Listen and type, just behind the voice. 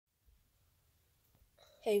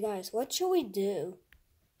Hey guys, what should we do?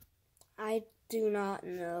 I do not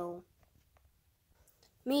know.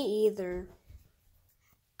 Me either.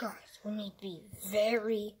 Guys, we need to be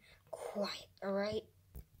very quiet, alright?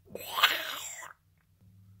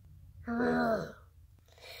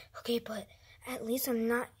 Okay, but at least I'm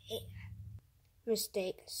not a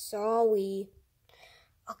mistake. Sorry.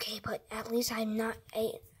 Okay, but at least I'm not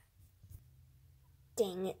a...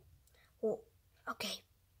 Dang it. Well, okay.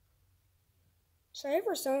 Sorry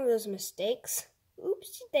for some of those mistakes.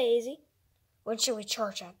 Oopsie daisy. When should we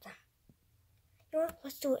charge at them? You know what?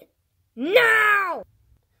 Let's do it now!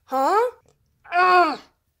 Huh?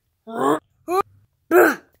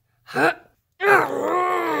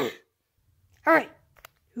 Alright.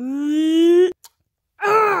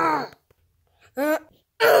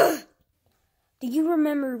 Do you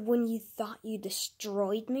remember when you thought you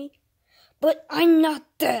destroyed me? But I'm not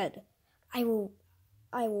dead. I will.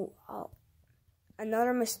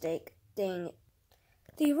 Another mistake. Dang it.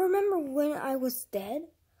 Do you remember when I was dead?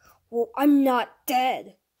 Well, I'm not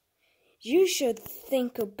dead. You should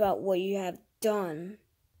think about what you have done.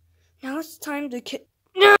 Now it's time to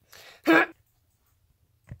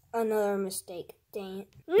Another mistake. Dang it.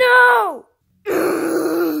 No!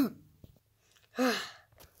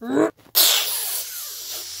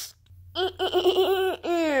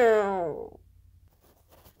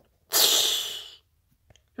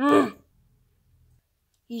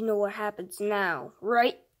 You know what happens now,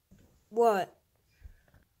 right? What?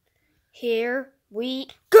 Here we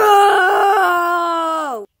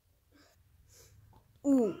go!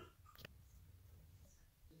 Ooh.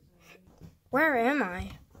 Where am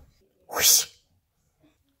I? Whoosh.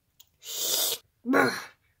 Huh?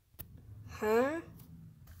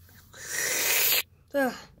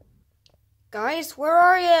 Ugh. Guys, where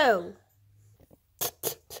are you?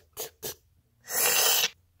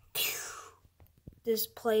 This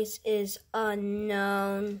place is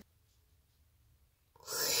unknown.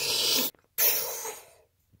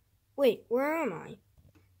 Wait, where am I?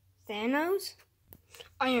 Thanos?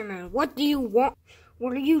 Iron Man, what do you want?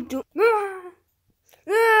 What are you doing?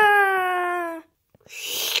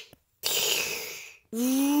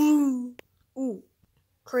 Ooh.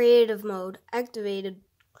 Creative mode activated.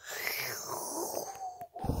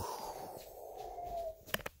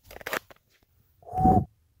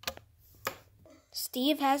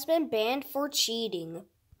 Steve has been banned for cheating.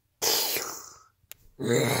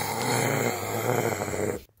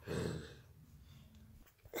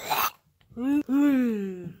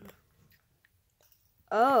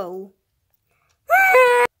 Oh.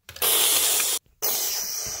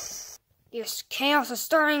 This chaos is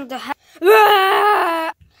starting to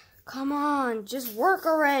happen. Come on, just work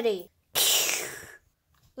already.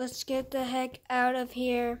 Let's get the heck out of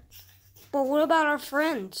here. But what about our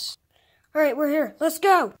friends? Alright, we're here. Let's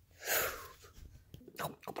go.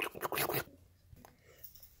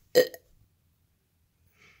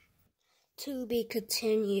 To be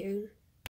continued.